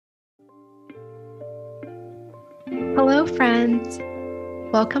Hello, friends.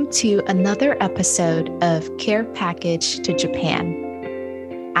 Welcome to another episode of Care Package to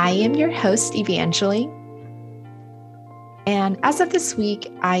Japan. I am your host, Evangeline. And as of this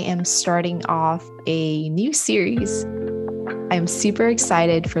week, I am starting off a new series. I'm super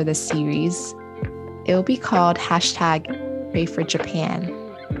excited for this series. It will be called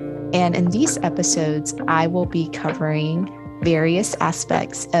 #PrayForJapan. And in these episodes, I will be covering various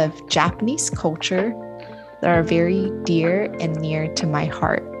aspects of Japanese culture that are very dear and near to my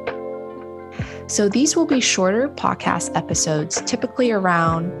heart. So these will be shorter podcast episodes, typically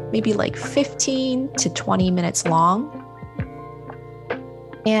around maybe like 15 to 20 minutes long.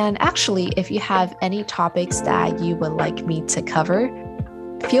 And actually, if you have any topics that you would like me to cover,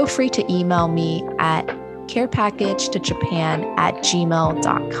 feel free to email me at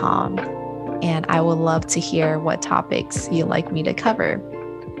carepackagetojapan@gmail.com. And I would love to hear what topics you'd like me to cover.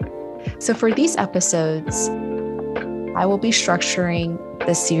 So for these episodes, I will be structuring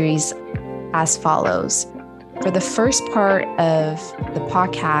the series as follows. For the first part of the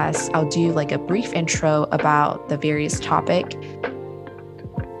podcast, I'll do like a brief intro about the various topic.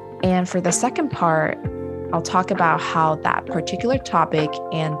 And for the second part, I'll talk about how that particular topic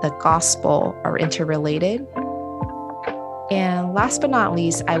and the gospel are interrelated. And last but not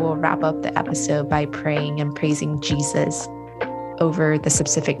least, I will wrap up the episode by praying and praising Jesus over the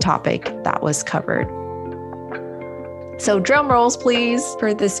specific topic that was covered. So drum rolls, please.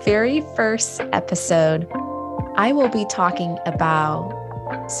 For this very first episode, I will be talking about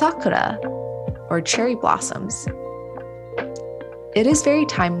sakura, or cherry blossoms. It is very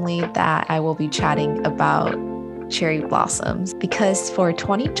timely that I will be chatting about cherry blossoms because for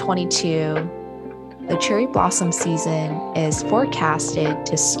 2022, the cherry blossom season is forecasted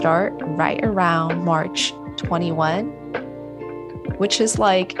to start right around March 21, which is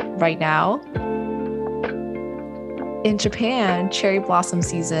like right now. In Japan, cherry blossom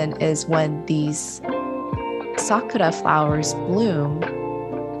season is when these sakura flowers bloom.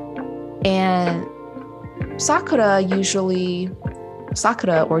 And sakura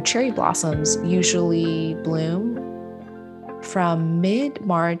or cherry blossoms usually bloom from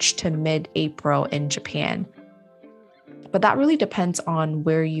mid-March to mid-April in Japan. But that really depends on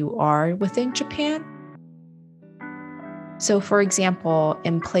where you are within Japan. So for example,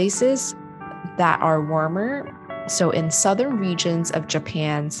 in places that are warmer, so in southern regions of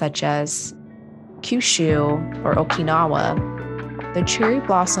Japan, such as Kyushu or Okinawa, the cherry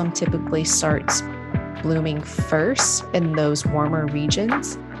blossom typically starts blooming first in those warmer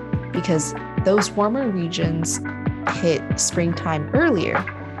regions because those warmer regions hit springtime earlier.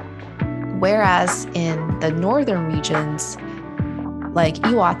 Whereas in the northern regions, like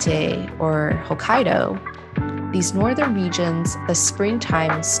Iwate or Hokkaido, these northern regions, the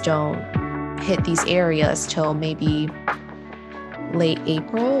springtimes don't hit these areas till maybe late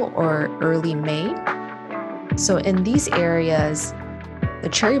April or early May. So in these areas, the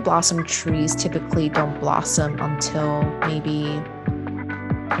cherry blossom trees typically don't blossom until maybe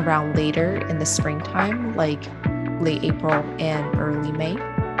around later in the springtime, like late April and early May.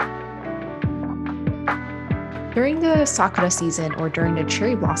 During the sakura season or during the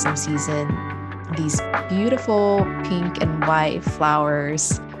cherry blossom season, these beautiful pink and white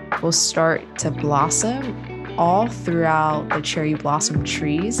flowers will start to blossom all throughout the cherry blossom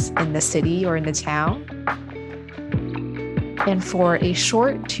trees in the city or in the town. And for a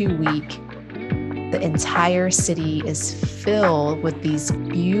short 2 week, the entire city is filled with these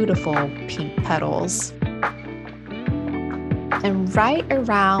beautiful pink petals. And right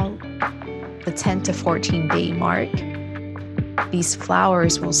around the 10 to 14 day mark, these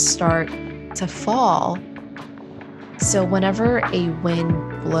flowers will start to fall. So whenever a wind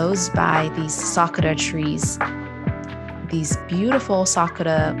blows by these sakura trees, these beautiful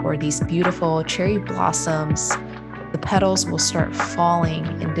sakura or these beautiful cherry blossoms, the petals will start falling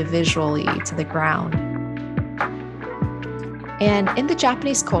individually to the ground. And in the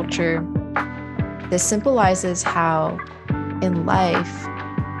Japanese culture, this symbolizes how in life,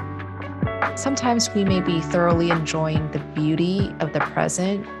 sometimes we may be thoroughly enjoying the beauty of the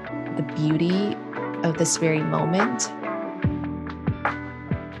present, the beauty of this very moment.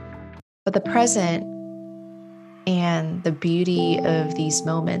 But the present and the beauty of these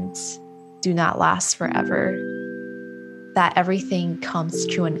moments do not last forever, that everything comes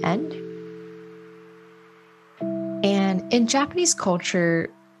to an end. And in Japanese culture,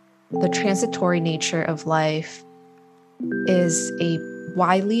 the transitory nature of life is a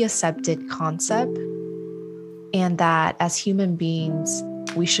widely accepted concept, and that as human beings,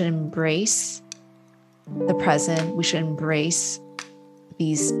 we should embrace the present, we should embrace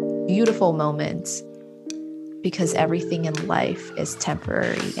these beautiful moments because everything in life is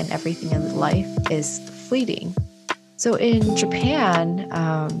temporary and everything in life is fleeting. So in Japan,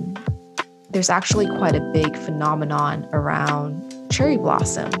 there's actually quite a big phenomenon around cherry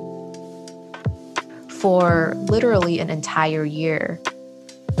blossom. For literally an entire year,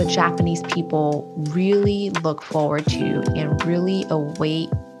 the Japanese people really look forward to and really await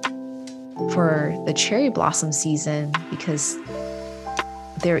for the cherry blossom season because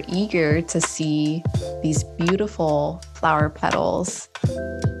they're eager to see these beautiful flower petals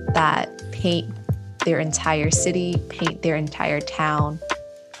that paint their entire city, paint their entire town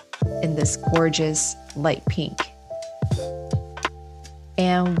in this gorgeous light pink.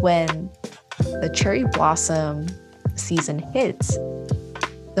 And when the cherry blossom season hits,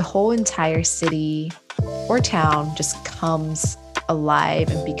 the whole entire city or town just comes alive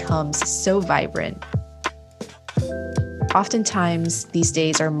and becomes so vibrant. Oftentimes, these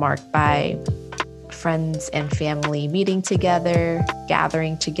days are marked by friends and family meeting together,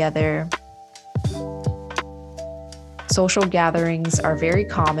 gathering together. Social gatherings are very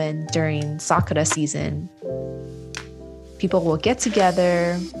common during Sakura season. People will get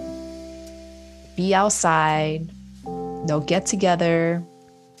together, be outside, they'll get together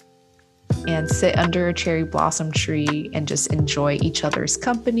and sit under a cherry blossom tree and just enjoy each other's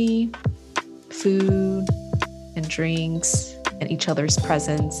company, food and drinks, and each other's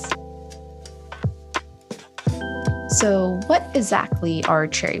presence. So, what exactly are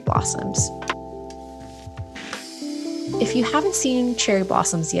cherry blossoms? If you haven't seen cherry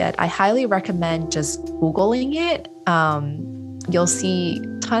blossoms yet, I highly recommend just Googling it. You'll see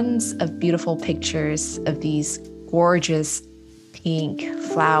tons of beautiful pictures of these gorgeous pink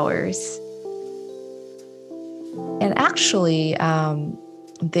flowers. And actually,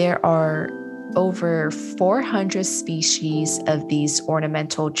 there are over 400 species of these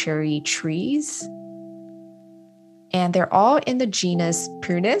ornamental cherry trees. And they're all in the genus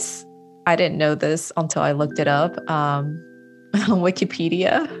Prunus. I didn't know this until I looked it up on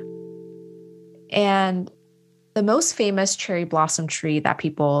Wikipedia. And the most famous cherry blossom tree that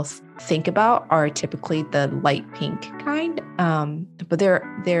people think about are typically the light pink kind. But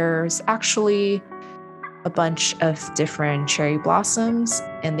there's actually a bunch of different cherry blossoms,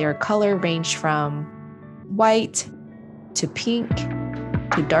 and their color range from white to pink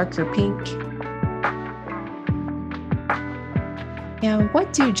to darker pink. And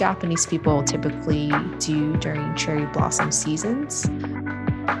what do Japanese people typically do during cherry blossom seasons?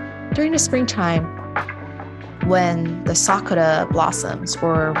 During the springtime, when the sakura blossoms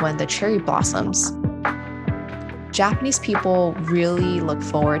or when the cherry blossoms, Japanese people really look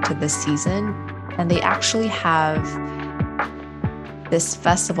forward to this season, and they actually have this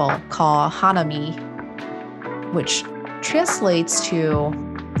festival called Hanami, which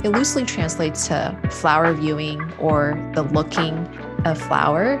loosely translates to flower viewing or the looking of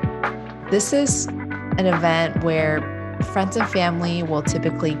flower. This is an event where friends and family will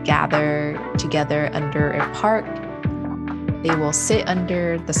typically gather together under a park. They will sit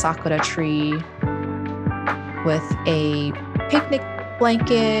under the sakura tree with a picnic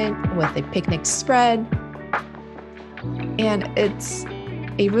blanket, with a picnic spread. And it's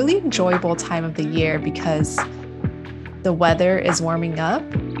a really enjoyable time of the year because the weather is warming up.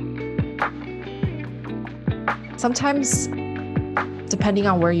 Sometimes, depending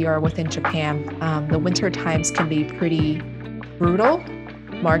on where you are within Japan, the winter times can be pretty brutal,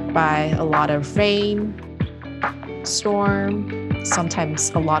 marked by a lot of rain, storm, sometimes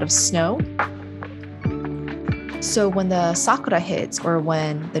a lot of snow. So when the sakura hits or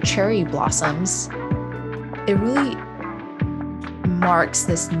when the cherry blossoms, it really marks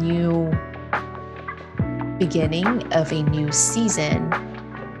this new beginning of a new season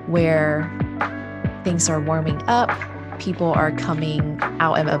where things are warming up, people are coming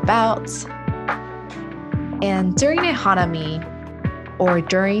out and about. And during a Hanami, or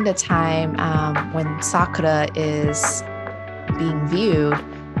during the time when sakura is being viewed,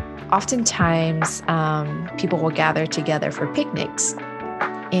 oftentimes people will gather together for picnics.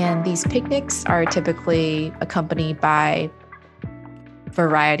 And these picnics are typically accompanied by a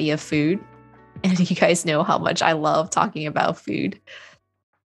variety of food. And you guys know how much I love talking about food.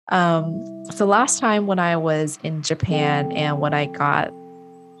 So last time when I was in Japan and when I got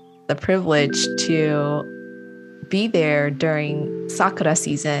the privilege to be there during sakura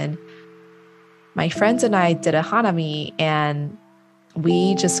season, my friends and I did a Hanami, and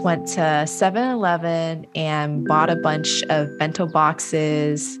we just went to 7-Eleven and bought a bunch of bento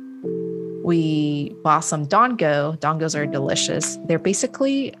boxes. We bought some dango. Dangos are delicious. They're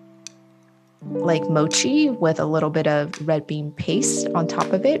basically like mochi with a little bit of red bean paste on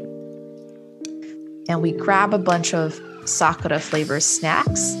top of it. and we grab a bunch of Sakura flavored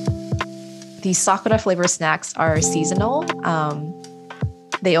snacks. These Sakura flavored snacks are seasonal.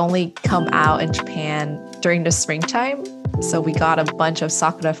 They only come out in Japan during the springtime. So we got a bunch of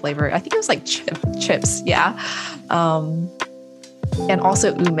Sakura flavor. I think it was like chips. Yeah. And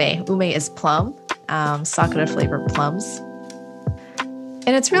also ume. Ume is plum, Sakura flavored plums.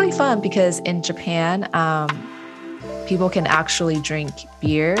 And it's really fun because in Japan, people can actually drink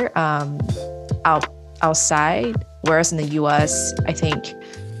beer outside, whereas in the US, I think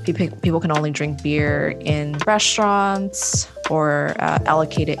people can only drink beer in restaurants or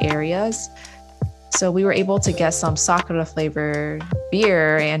allocated areas. So we were able to get some Sakura flavored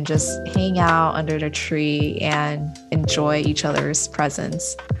beer and just hang out under the tree and enjoy each other's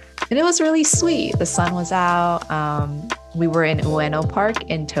presence. And it was really sweet. The sun was out. We were in Ueno Park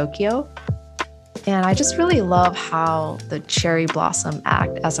in Tokyo. And I just really love how the cherry blossom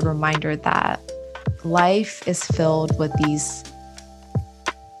act as a reminder that life is filled with these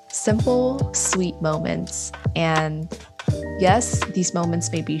simple, sweet moments. And yes, these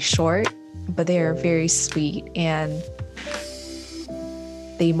moments may be short, but they are very sweet and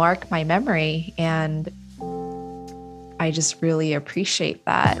they mark my memory. And I just really appreciate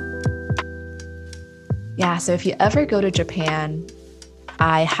that. Yeah, so if you ever go to Japan,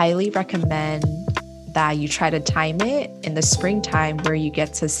 I highly recommend that you try to time it in the springtime where you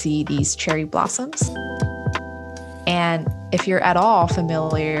get to see these cherry blossoms. And if you're at all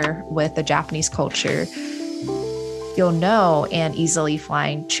familiar with the Japanese culture, you'll know and easily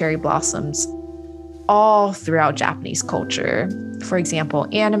find cherry blossoms all throughout Japanese culture. For example,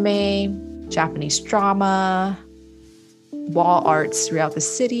 anime, Japanese drama, wall arts throughout the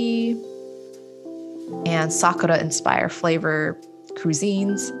city, and Sakura-inspired flavor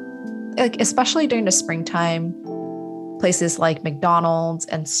cuisines. Like, especially during the springtime, places like McDonald's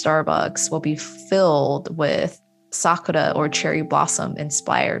and Starbucks will be filled with Sakura or cherry blossom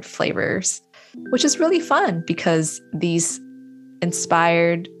inspired flavors, which is really fun because these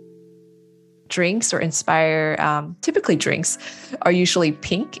inspired drinks or typically drinks are usually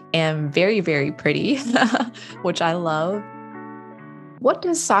pink and very, very pretty, which I love. What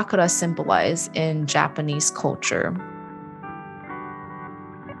does Sakura symbolize in Japanese culture?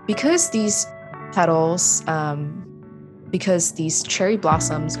 Because these petals, because these cherry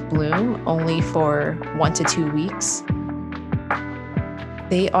blossoms bloom only for 1 to 2 weeks,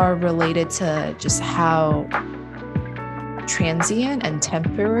 they are related to just how transient and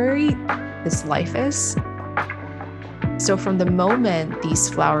temporary this life is. So from the moment these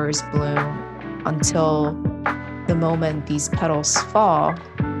flowers bloom until the moment these petals fall,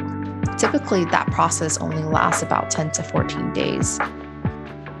 typically that process only lasts about 10 to 14 days.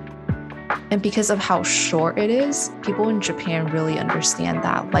 And because of how short it is, people in Japan really understand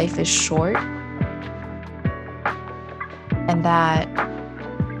that life is short and that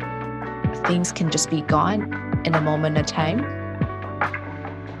things can just be gone in a moment of time.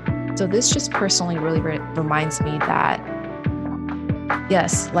 So this just personally really reminds me that,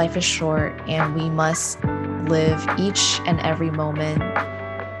 yes, life is short and we must live each and every moment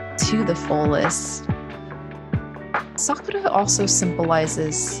to the fullest. Sakura also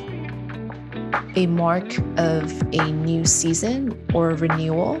symbolizes a mark of a new season or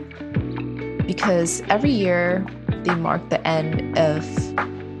renewal, because every year they mark the end of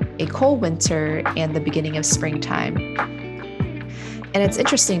a cold winter and the beginning of springtime. And it's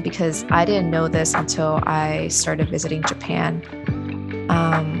interesting because I didn't know this until I started visiting Japan.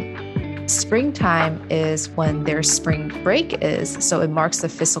 Springtime is when their spring break is, so it marks the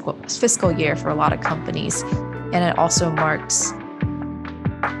fiscal year for a lot of companies, and it also marks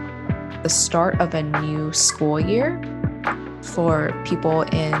the start of a new school year for people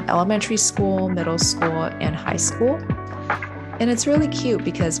in elementary school, middle school, and high school. And it's really cute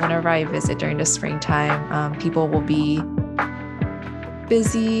because whenever I visit during the springtime, people will be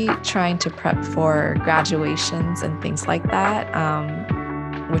busy trying to prep for graduations and things like that,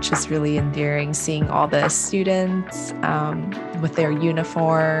 which is really endearing, seeing all the students with their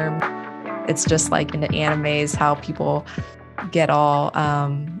uniform. It's just like in the animes how people get all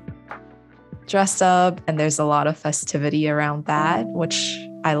dressed up, and there's a lot of festivity around that, which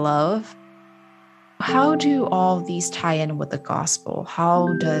I love. How do all of these tie in with the gospel?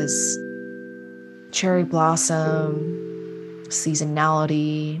 How does cherry blossom,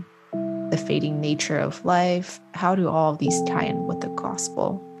 seasonality, the fading nature of life, how do all of these tie in with the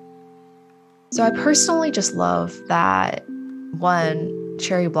gospel? So I personally just love that, one,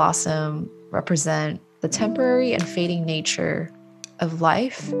 cherry blossom represent the temporary and fading nature of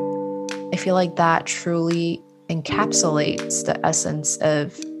life. I feel like that truly encapsulates the essence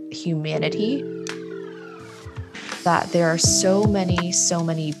of humanity. that there are so many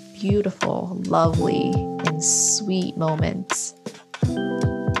beautiful, lovely, and sweet moments.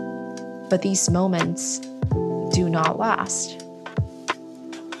 But these moments do not last.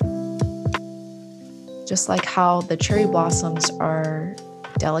 Just like how the cherry blossoms are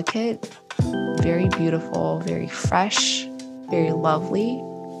delicate, very beautiful, very fresh, very lovely,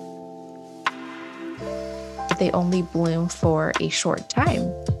 but they only bloom for a short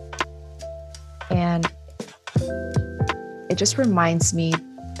time. And it just reminds me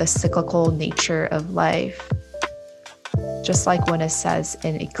the cyclical nature of life. Just like when it says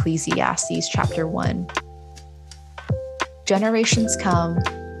in Ecclesiastes chapter 1, generations come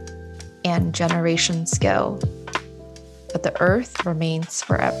and generations go, but the earth remains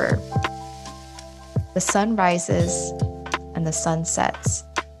forever. The sun rises and the sun sets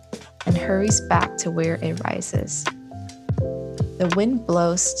and hurries back to where it rises. The wind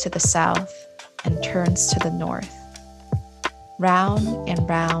blows to the south and turns to the north. Round and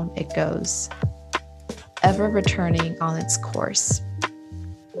round it goes, ever returning on its course.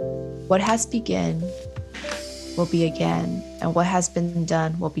 What has begun will be again, and what has been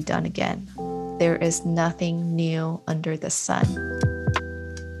done will be done again. There is nothing new under the sun.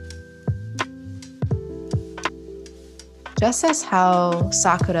 Just as how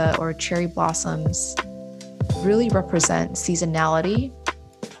sakura or cherry blossoms really represent seasonality,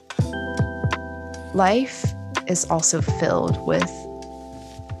 life is also filled with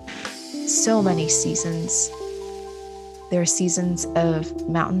so many seasons. There are seasons of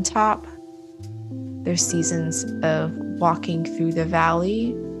mountaintop. There's seasons of walking through the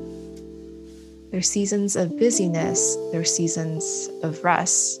valley. There's seasons of busyness. There's seasons of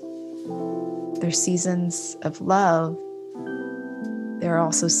rest. There's seasons of love. There are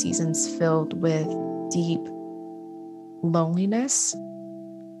also seasons filled with deep loneliness.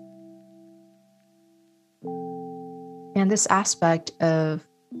 And this aspect of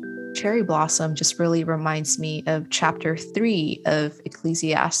cherry blossom just really reminds me of chapter 3 of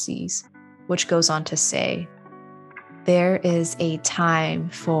Ecclesiastes, which goes on to say, there is a time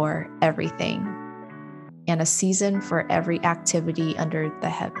for everything and a season for every activity under the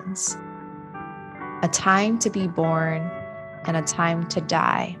heavens, a time to be born and a time to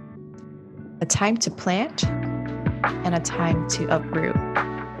die, a time to plant and a time to uproot,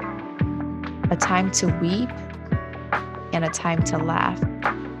 a time to weep and a time to laugh,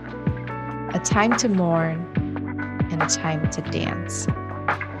 a time to mourn and a time to dance,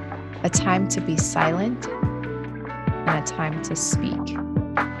 a time to be silent and a time to speak,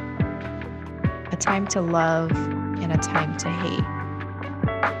 a time to love and a time to hate.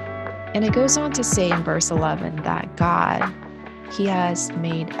 And it goes on to say in verse 11 that God, He has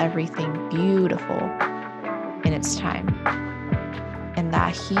made everything beautiful in its time, and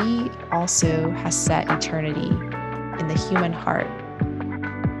that He also has set eternity in the human heart,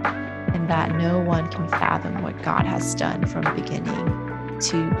 and that no one can fathom what God has done from beginning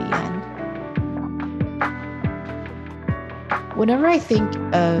to the end. Whenever I think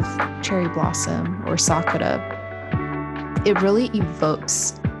of cherry blossom or sakura, it really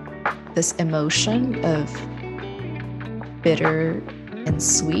evokes this emotion of bitter and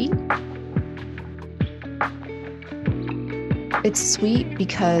sweet. It's sweet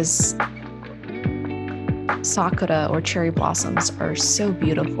because sakura or cherry blossoms are so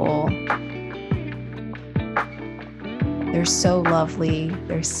beautiful. They're so lovely.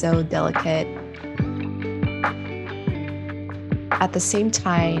 They're so delicate. At the same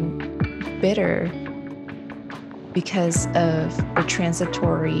time, bitter because of the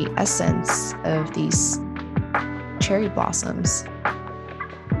transitory essence of these cherry blossoms.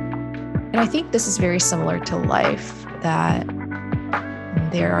 And I think this is very similar to life, that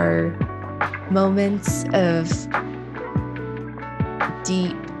there are moments of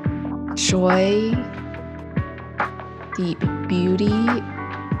deep joy, deep beauty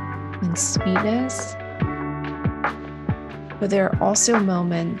and sweetness, but there are also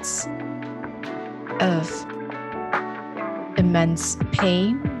moments of immense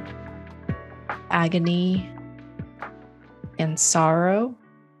pain, agony, and sorrow.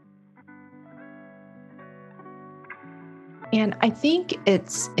 And I think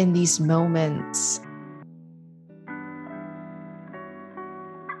it's in these moments,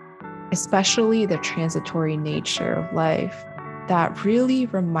 especially the transitory nature of life, that really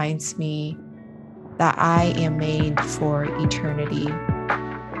reminds me that I am made for eternity.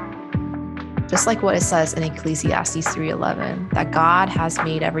 Just like what it says in Ecclesiastes 3:11, that God has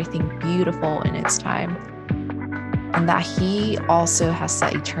made everything beautiful in its time, and that He also has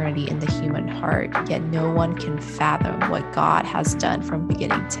set eternity in the human heart, yet no one can fathom what God has done from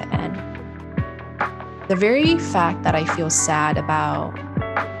beginning to end. The very fact that I feel sad about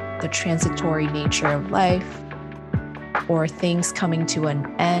the transitory nature of life or things coming to an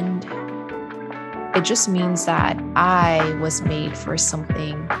end, it just means that I was made for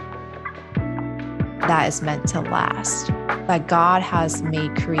something that is meant to last, that God has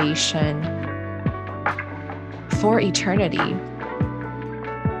made creation for eternity.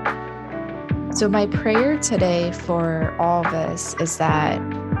 So my prayer today for all of us is that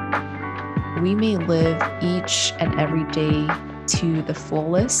we may live each and every day to the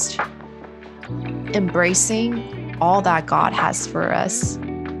fullest, embracing all that God has for us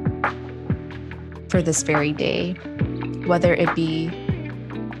for this very day, whether it be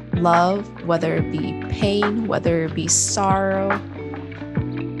love, whether it be pain, whether it be sorrow,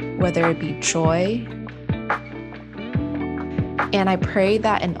 whether it be joy. And I pray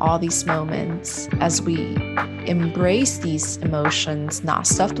that in all these moments, as we embrace these emotions, not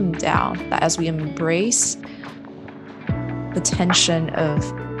stuff them down, that as we embrace the tension of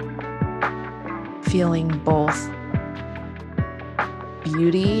feeling both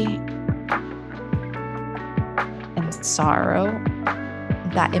beauty and sorrow,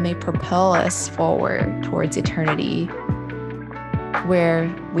 that it may propel us forward towards eternity, where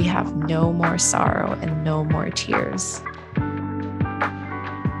we have no more sorrow and no more tears.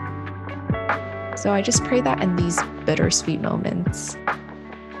 So I just pray that in these bittersweet moments,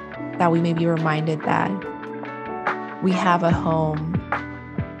 that we may be reminded that we have a home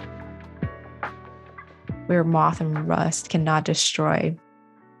where moth and rust cannot destroy.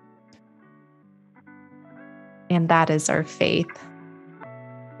 And that is our faith,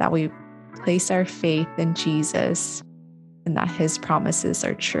 that we place our faith in Jesus and that his promises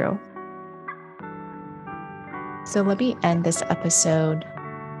are true. So let me end this episode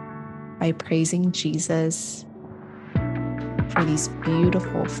by praising Jesus for these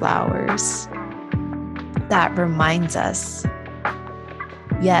beautiful flowers that reminds us,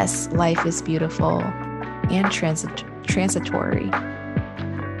 yes, life is beautiful and transitory,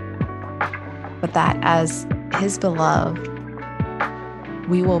 but that as his beloved,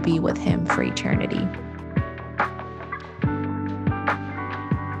 we will be with him for eternity.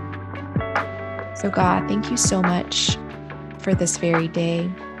 So God, thank you so much for this very day.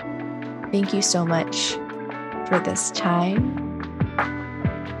 Thank you so much for this time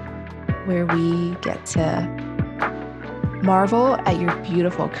where we get to marvel at your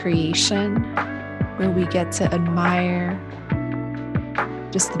beautiful creation, where we get to admire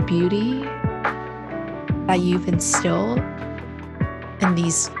just the beauty that you've instilled in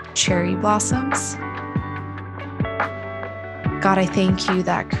these cherry blossoms. God, I thank you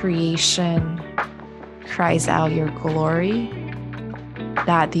that creation cries out your glory,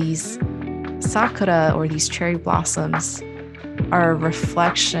 that these sakura, or these cherry blossoms, are a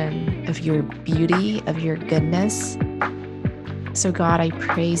reflection of your beauty, of your goodness. So God, I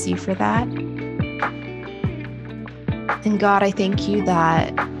praise you for that. And God, I thank you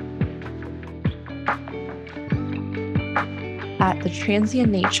that at the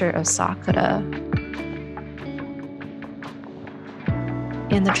transient nature of sakura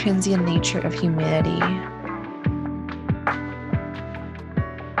and the transient nature of humanity,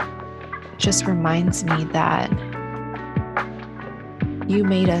 just reminds me that you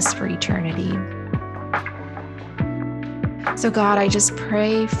made us for eternity. So God, I just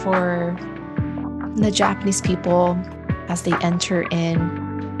pray for the Japanese people as they enter in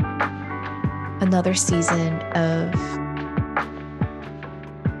another season of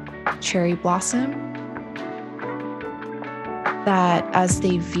cherry blossom, that as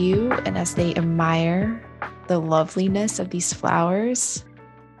they view and as they admire the loveliness of these flowers,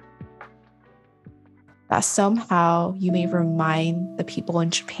 that somehow you may remind the people in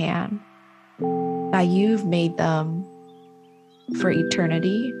Japan that you've made them for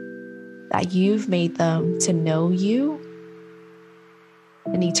eternity, that you've made them to know you,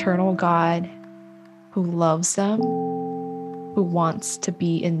 an eternal God who loves them, who wants to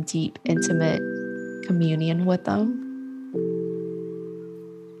be in deep, intimate communion with them.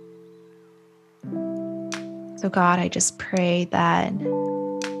 So God, I just pray that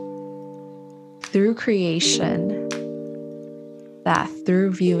through creation, that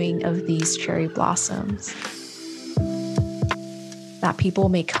through viewing of these cherry blossoms, that people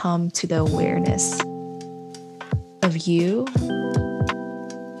may come to the awareness of you,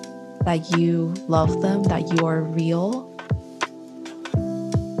 that you love them, that you are real.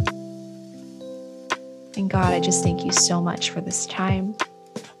 And God, I just thank you so much for this time.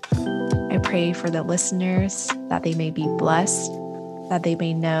 I pray for the listeners that they may be blessed, that they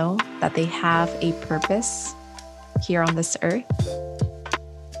may know that they have a purpose here on this earth.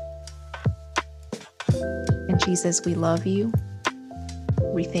 Jesus, we love you.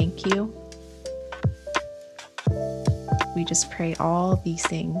 We thank you. We just pray all these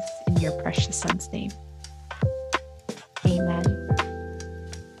things in your precious Son's name. Amen.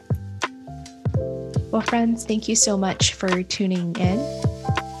 Well, friends, thank you so much for tuning in.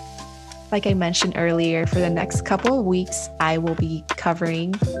 Like I mentioned earlier, for the next couple of weeks, I will be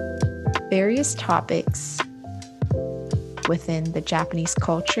covering various topics within the Japanese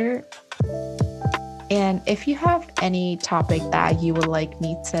culture. And if you have any topic that you would like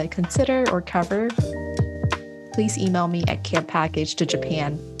me to consider or cover, please email me at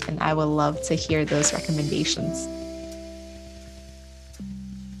carepackage2japan, and I would love to hear those recommendations.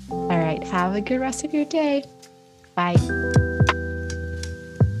 All right, have a good rest of your day. Bye.